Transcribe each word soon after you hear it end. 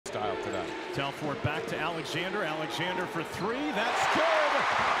Telfort back to Alexander. Alexander for three. That's good.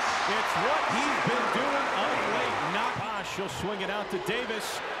 It's what he's been doing of late. Not Bosch. She'll swing it out to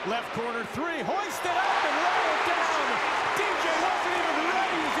Davis. Left corner three. Hoist it up and roll it down. DJ wasn't even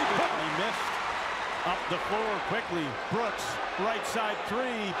ready as he missed. Up the floor quickly. Brooks, right side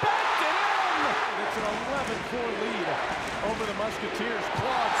three. Backed it in. It's an 11-4 lead over the Musketeers.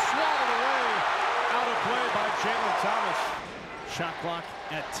 Claude swatted away. Out of play by Jalen Thomas. Shot clock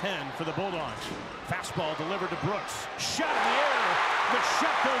at 10 for the Bulldogs. Fastball delivered to Brooks. Shot in the air. The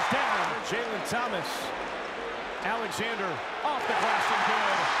shot goes down. Jalen Thomas. Alexander off the glass and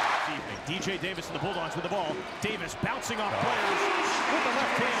good. DJ Davis and the Bulldogs with the ball. Davis bouncing off players with the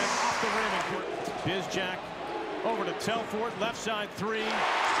left hand off the rim. Bizjack over to Telfort. Left side three.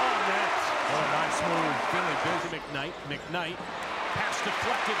 On net. What a nice move. Philly busy. McKnight. Pass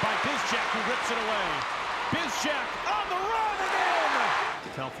deflected by Bizjack, who rips it away. Bizjack on the run and in!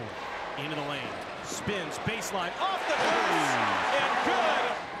 Telfort into the lane. Spins, baseline, off the glass, and good!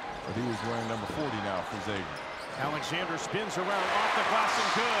 But he was wearing number 40 now for Xavier. Alexander spins around off the glass and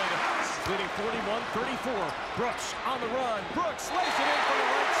good. Leading 41-34. Brooks on the run. Brooks lays it in from the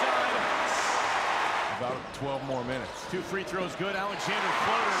right side. About 12 more minutes. 2 free throws good. Alexander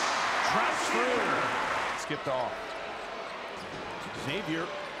floater traps through. Skipped off. Xavier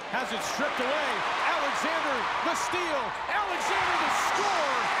has it stripped away. Alexander, the steal. Alexander, the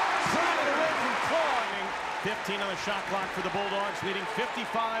score. Putting it away from Claude. 15 on the shot clock for the Bulldogs, leading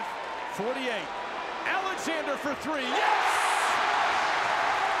 55-48. Alexander for three. Yes!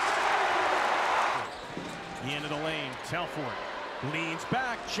 The end of the lane. Telfort leans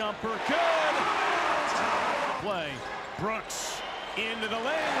back. Jumper. Good. Play. Brooks into the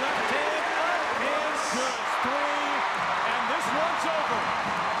lane. Left hand. Up and good. Three. And this one's over.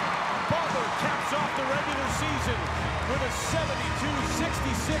 Butler caps off the regular season with a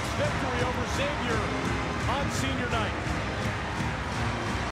 72-66 victory over Xavier on senior night.